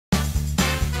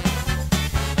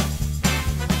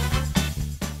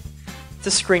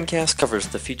This screencast covers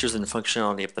the features and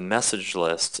functionality of the message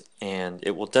list, and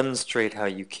it will demonstrate how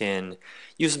you can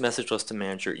use the message list to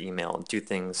manage your email and do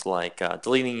things like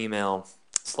deleting email,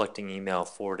 selecting email,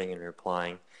 forwarding and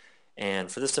replying.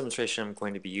 And for this demonstration I'm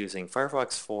going to be using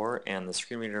Firefox 4 and the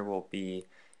screen reader will be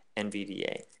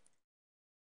NVDA.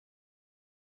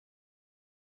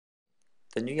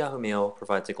 The new Yahoo Mail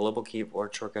provides a global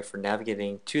keyboard shortcut for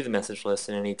navigating to the message list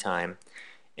at any time,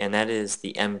 and that is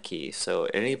the M key. So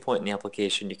at any point in the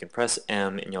application you can press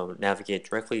M and you'll navigate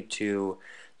directly to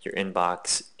your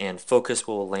inbox, and focus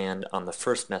will land on the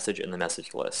first message in the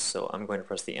message list. So I'm going to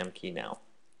press the M key now.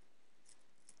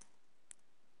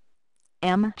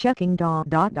 M checking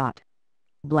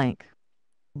blank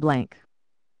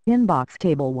inbox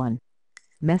table 1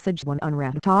 message 1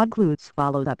 unread. Todd Kloots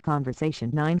followed up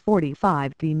conversation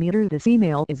 9:45 p.m. This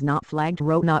email is not flagged,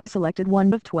 row not selected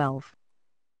 1 of 12.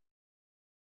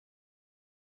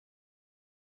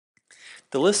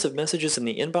 The list of messages in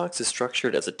the inbox is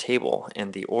structured as a table,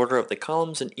 and the order of the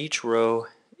columns in each row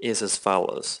is as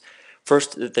follows.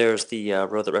 First, there's the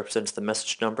row that represents the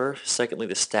message number. Secondly,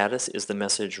 the status is the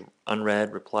message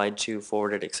unread, replied to,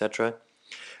 forwarded, etc.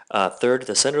 Third,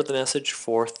 the sender of the message.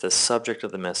 Fourth, the subject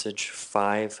of the message.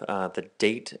 5, the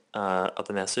date of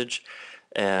the message.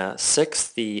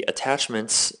 6, the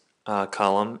attachments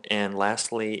column. And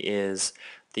lastly is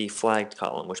the flagged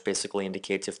column, which basically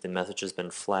indicates if the message has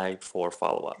been flagged for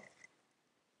follow-up.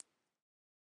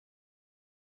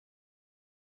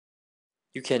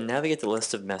 You can navigate the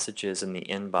list of messages in the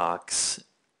inbox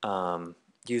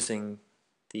using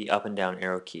the up and down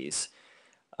arrow keys.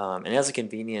 And as a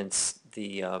convenience,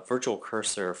 the virtual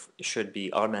cursor should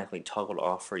be automatically toggled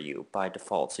off for you by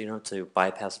default, so you don't have to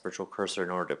bypass the virtual cursor in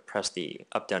order to press the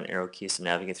up-down arrow keys to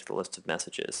navigate through the list of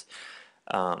messages.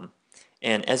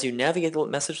 And as you navigate the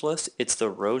message list, it's the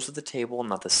rows of the table,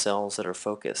 not the cells, that are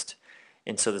focused.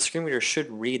 And so the screen reader should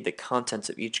read the contents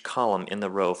of each column in the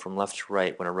row from left to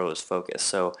right when a row is focused.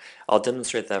 So I'll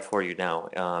demonstrate that for you now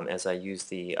as I use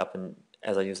the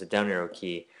down arrow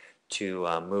key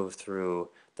to move through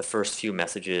the first few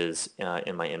messages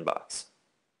in my inbox.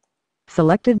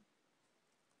 Selected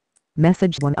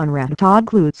message 1 unread. Todd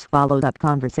Kloots followed up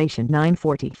conversation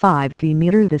 9:45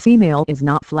 p.m. This email is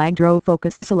not flagged, row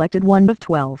focused selected 1 of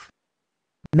 12.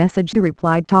 Message 2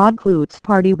 replied Todd Kloots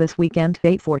party this weekend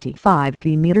 8:45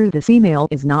 p.m. This email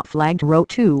is not flagged, row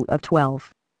 2 of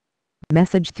 12.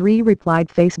 Message 3 replied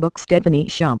Facebook Stephanie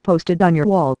Shump posted on your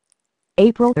wall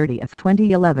April 30th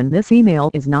 2011. This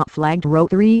email is not flagged, row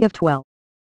 3 of 12.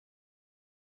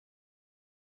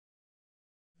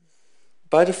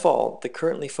 By default, the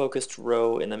currently focused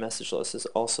row in the message list is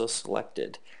also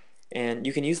selected, and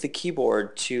you can use the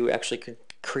keyboard to actually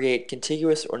create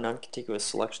contiguous or non-contiguous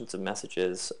selections of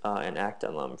messages and act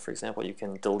on them. For example, you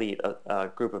can delete a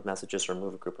group of messages or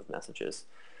remove a group of messages.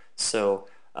 So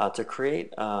to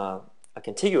create a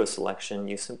contiguous selection,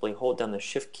 you simply hold down the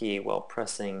Shift key while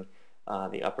pressing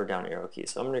the up or down arrow key.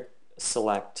 So I'm going to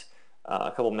select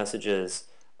a couple messages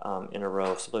in a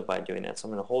row simply by doing that. So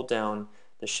I'm going to hold down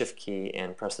the Shift key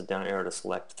and press the down arrow to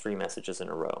select 3 messages in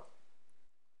a row.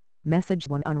 Message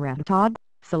 1 unread. Todd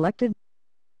selected.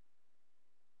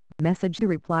 Message 2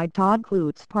 replied Todd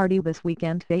Kloots party this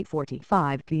weekend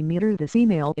 8:45 p.m. This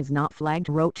email is not flagged,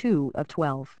 row 2 of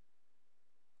 12.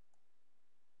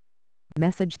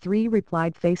 Message 3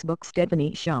 replied Facebook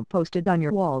Stephanie Shump posted on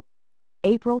your wall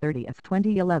April 30th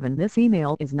 2011. This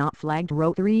email is not flagged,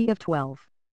 row 3 of 12.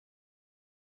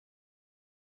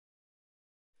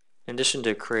 In addition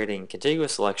to creating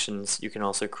contiguous selections, you can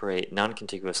also create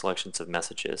non-contiguous selections of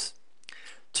messages.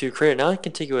 To create a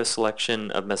non-contiguous selection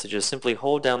of messages, simply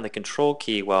hold down the Control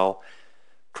key while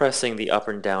pressing the up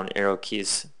and down arrow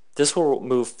keys. This will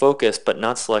move focus but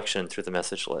not selection through the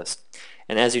message list.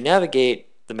 And as you navigate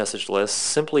the message list,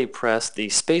 simply press the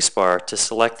spacebar to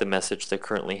select the message that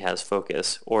currently has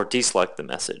focus, or deselect the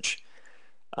message.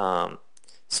 So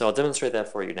I'll demonstrate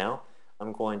that for you now.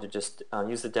 I'm going to just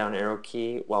use the down arrow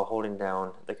key while holding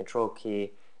down the Control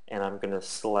key, and I'm going to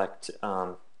select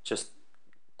just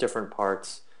different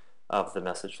parts of the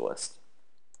message list.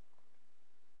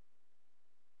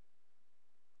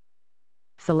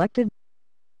 Selected.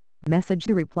 Message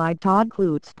 2 replied Todd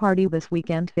Kloots party this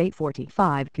weekend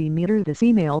 8:45 p.m. This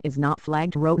email is not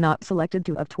flagged, row not selected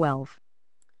 2 of 12.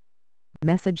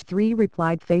 Message 3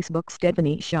 replied Facebook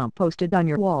Stephanie Shump posted on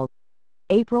your wall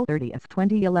April 30th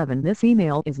 2011. This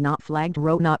email is not flagged,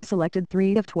 row not selected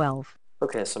 3 of 12.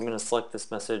 Okay, so I'm going to select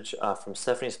this message from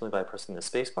Stephanie simply by pressing the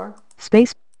spacebar.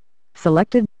 Space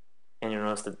selected. And you'll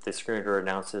notice that the screen reader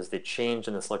announces the change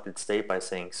in the selected state by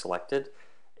saying selected.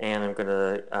 And I'm going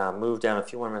to move down a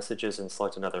few more messages and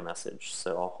select another message.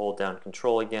 So I'll hold down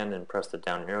Control again and press the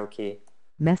down arrow key.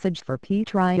 Message for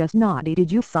Petrius Naughty.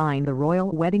 Did you sign the royal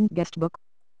wedding guest book?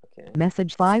 Okay,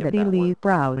 Message 5 skip Eddie that one. Lee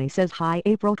Brownie says hi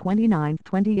April 29,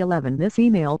 2011. This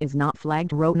email is not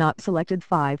flagged. Row not selected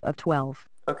 5 of 12.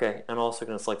 Okay, I'm also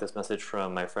going to select this message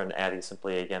from my friend Addie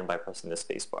simply again by pressing the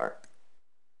space bar.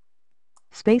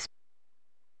 Space.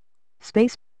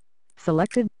 Space.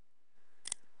 Selected.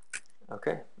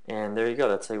 Okay, and there you go.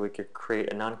 That's how we could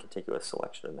create a non-contiguous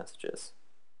selection of messages.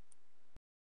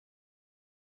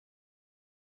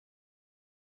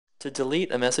 To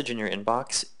delete a message in your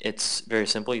inbox, it's very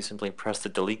simple. You simply press the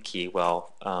delete key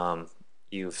while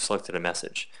you've selected a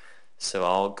message. So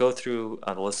I'll go through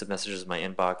the list of messages in my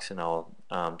inbox and I'll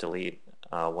delete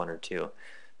one or two.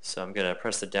 So I'm going to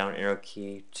press the down arrow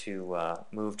key to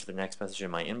move to the next message in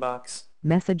my inbox.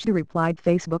 Message to replied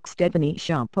Facebook Stephanie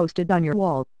Shump posted on your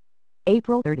wall.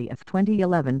 April 30th,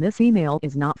 2011. This email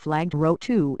is not flagged. Row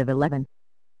 2 of 11.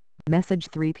 Message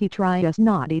 3 Petrius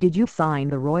Naughty. Did you sign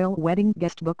the royal wedding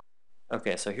guest book?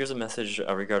 Okay, so here's a message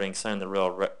regarding signing the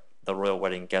royal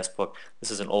wedding guest book. This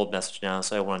is an old message now,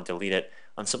 so I want to delete it.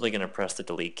 I'm simply going to press the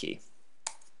delete key.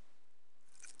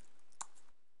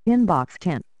 Inbox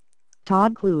 10.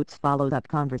 Todd Kloots followed up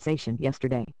conversation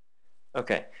yesterday.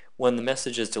 Okay, when the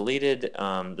message is deleted,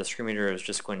 the screen reader is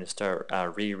just going to start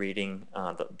rereading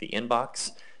the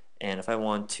inbox. And if I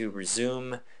want to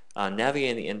resume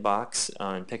navigating the inbox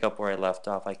and pick up where I left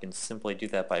off, I can simply do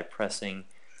that by pressing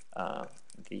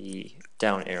the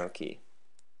down arrow key.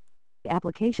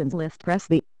 Applications list. Press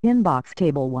the inbox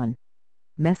table 1.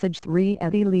 Message 3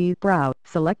 Eddie Lee Brow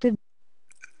selected.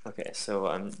 Okay, so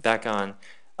I'm back on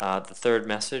the third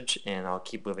message and I'll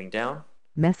keep moving down.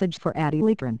 Message for Addie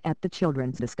Leekran at the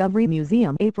Children's Discovery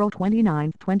Museum April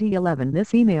 29, 2011.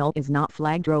 This email is not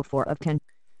flagged. Row 4 of 10.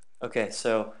 Okay,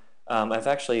 so I've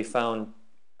actually found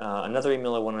another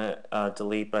email I want to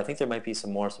delete, but I think there might be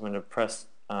some more, so I'm going to press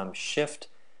Shift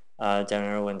down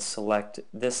arrow and select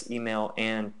this email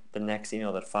and the next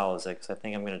email that follows it, because I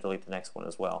think I'm going to delete the next one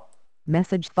as well.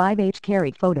 Message 5H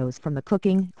Carry photos from the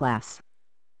cooking class.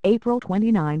 April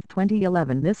 29,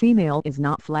 2011. This email is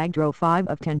not flagged. Row 5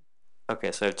 of 10.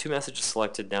 Okay, so I have two messages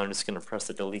selected. Now I'm just going to press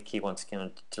the delete key once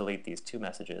again to delete these two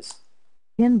messages.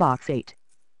 Inbox 8.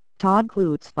 Todd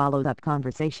Kloots followed up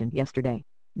conversation yesterday.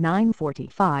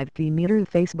 9:45 p.m.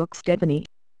 Facebook Stephanie.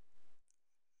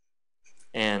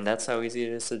 And that's how easy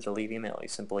it is to delete email. You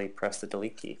simply press the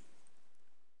delete key.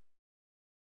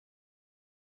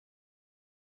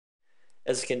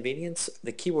 As a convenience,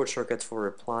 the keyboard shortcuts for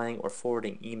replying or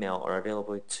forwarding email are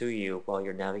available to you while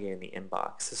you're navigating the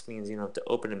inbox. This means you don't have to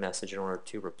open a message in order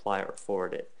to reply or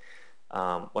forward it.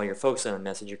 While you're focused on a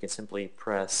message, you can simply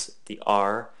press the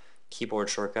R keyboard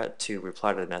shortcut to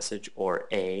reply to the message, or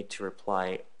A to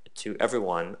reply to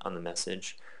everyone on the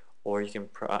message, or you can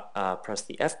press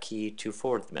the F key to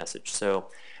forward the message. So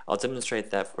I'll demonstrate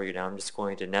that for you now. I'm just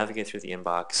going to navigate through the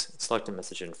inbox, select a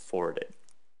message, and forward it.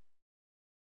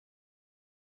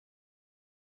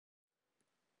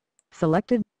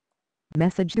 Selected.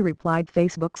 Message to replied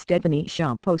Facebook Stephanie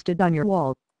Shump posted on your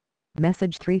wall.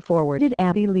 Message 3 forwarded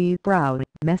Addie Lee Brown.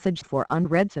 Message 4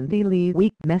 unread Cindy Lee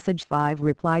Week. Message 5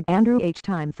 replied Andrew H.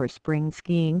 Time for spring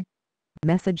skiing.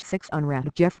 Message 6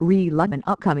 unread Jeffrey Lutman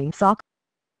upcoming sock.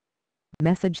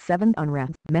 Message 7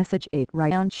 unread. Message 8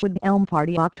 Ryan Should Elm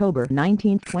Party October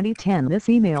 19, 2010. This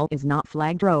email is not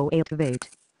flagged. Row 8 of 8.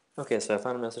 Okay, so I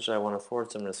found a message I want to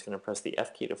forward, so I'm just going to press the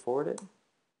F key to forward it.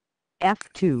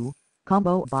 F2.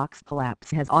 Combo box collapse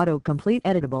has autocomplete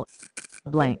editable.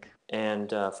 Blank.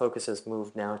 And focus has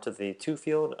moved now to the to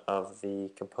field of the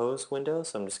compose window,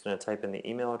 so I'm just going to type in the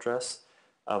email address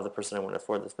of the person I want to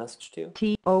forward this message to.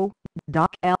 TO.LOT@AOOM.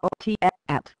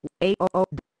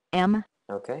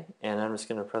 Okay, and I'm just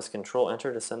going to press Control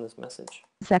Enter to send this message.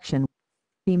 Section.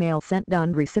 Email sent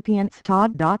done. Recipients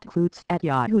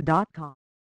Todd.Kloots@yahoo.com.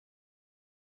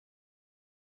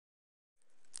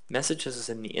 Messages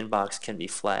in the inbox can be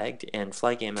flagged, and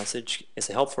flagging a message is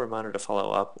a helpful reminder to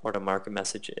follow up or to mark a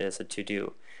message as a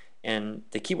to-do. And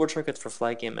the keyboard shortcuts for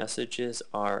flagging messages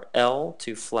are L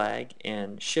to flag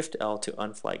and Shift L to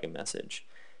unflag a message.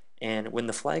 And when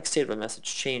the flag state of a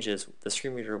message changes, the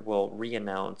screen reader will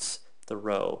re-announce the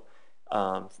row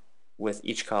with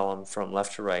each column from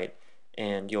left to right,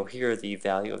 and you'll hear the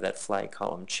value of that flag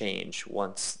column change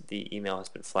once the email has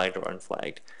been flagged or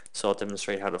unflagged. So I'll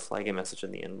demonstrate how to flag a message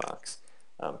in the inbox.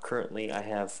 Currently I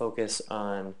have focus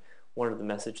on one of the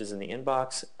messages in the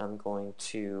inbox. I'm going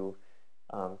to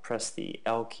press the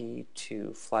L key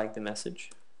to flag the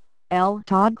message. L.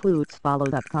 Todd Kloots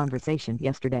followed up conversation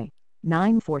yesterday.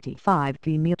 9:45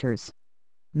 p.m.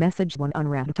 Message 1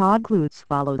 unread. Todd Kloots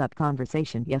followed up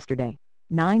conversation yesterday.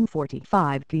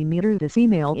 9:45 p.m. This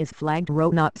email is flagged row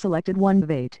not selected 1 of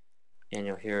 8. And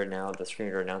you'll hear now the screen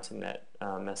reader announcing that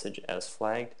message as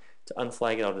flagged. To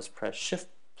unflag it, I'll just press Shift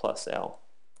plus L.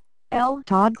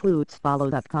 Todd Kloots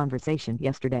followed up conversation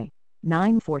yesterday.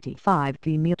 9:45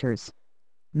 p.m.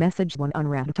 Message 1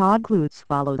 unread. Todd Kloots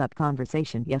followed up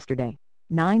conversation yesterday.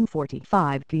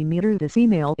 9:45 p.m. This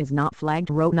email is not flagged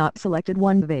row not selected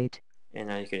 1 of 8. And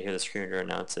now you can hear the screen reader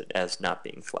announce it as not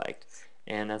being flagged.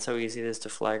 And that's how easy it is to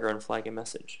flag or unflag a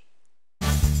message.